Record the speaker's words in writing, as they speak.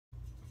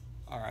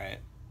Alright,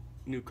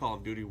 new Call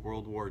of Duty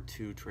World War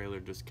II trailer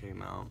just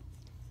came out.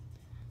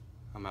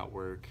 I'm at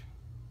work.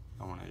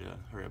 I wanted to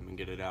hurry up and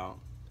get it out.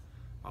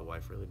 My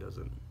wife really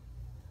doesn't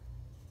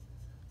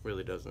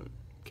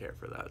care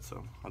for that,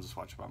 so I'll just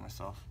watch it by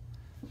myself.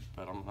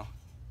 But I'm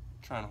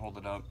trying to hold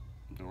it up.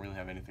 Don't really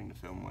have anything to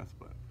film with,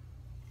 but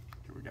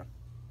here we go.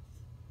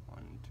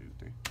 1, 2,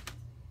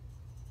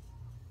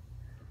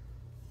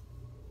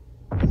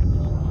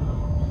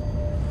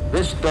 3.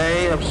 This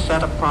day have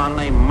set upon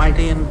a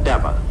mighty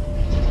endeavor.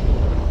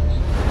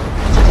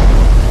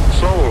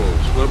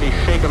 Souls will be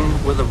shaken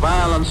with the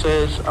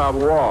violences of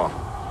war.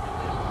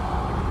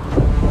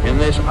 In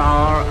this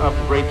hour of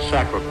great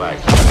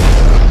sacrifice,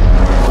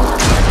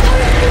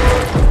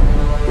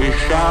 we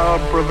shall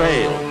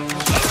prevail.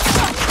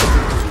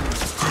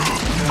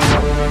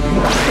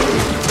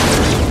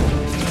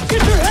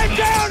 Get your head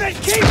down and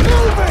keep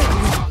moving!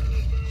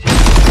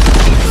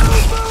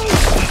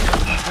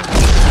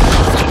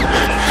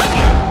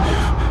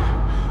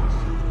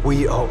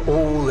 We are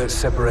all that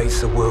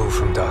separates the world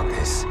from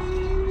darkness.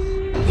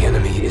 The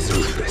enemy is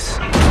ruthless.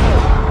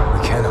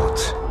 We cannot,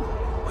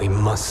 we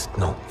must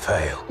not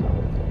fail.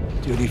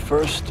 Duty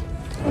first.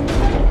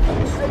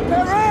 Hey,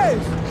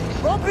 Perez!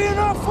 Won't be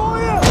enough for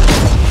you!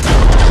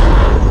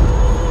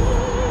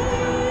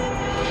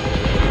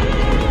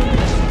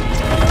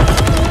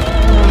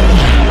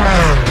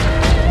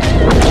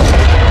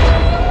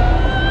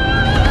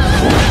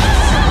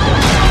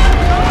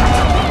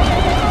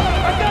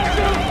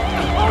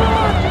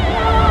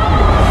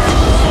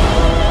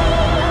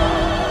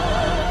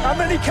 How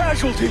many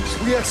casualties?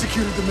 We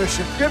executed the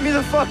mission. Get me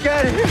the fuck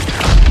out of here!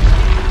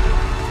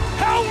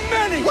 How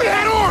many? We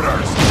had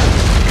orders!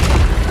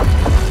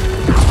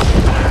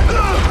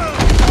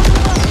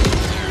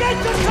 Get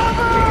to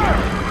cover!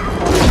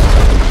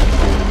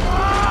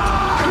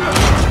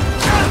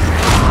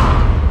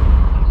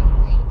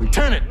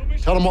 Lieutenant,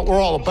 tell them what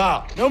we're all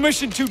about. No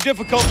mission too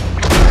difficult.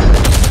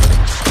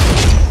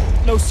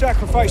 No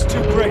sacrifice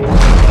too great.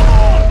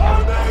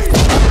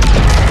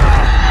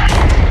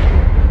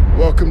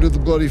 Welcome to the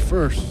bloody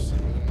first.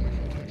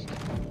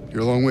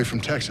 You're a long way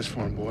from Texas,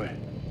 farm boy.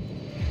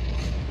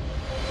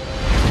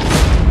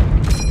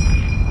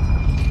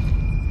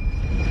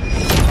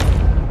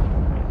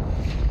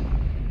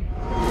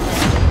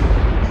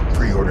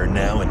 Pre-order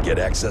now and get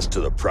access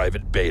to the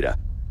private beta.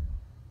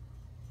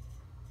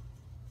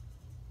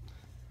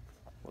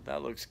 Well,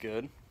 that looks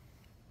good.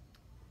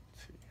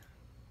 Let's see.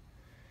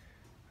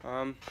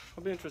 I'll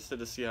be interested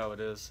to see how it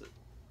is.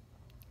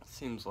 It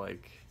seems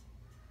like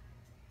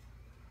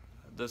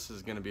this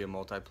is going to be a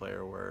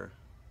multiplayer where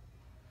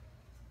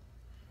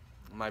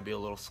it might be a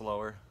little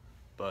slower,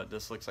 but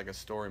this looks like a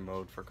story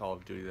mode for Call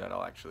of Duty that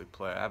I'll actually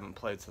play. I haven't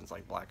played since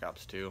like Black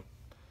Ops 2.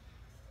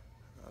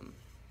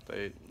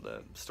 The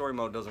story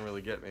mode doesn't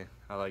really get me.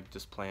 I like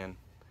just playing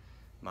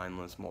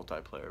mindless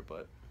multiplayer,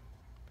 but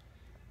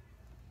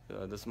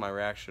this is my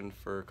reaction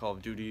for Call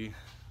of Duty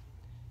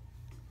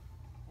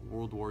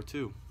World War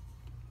II.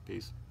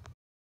 Peace.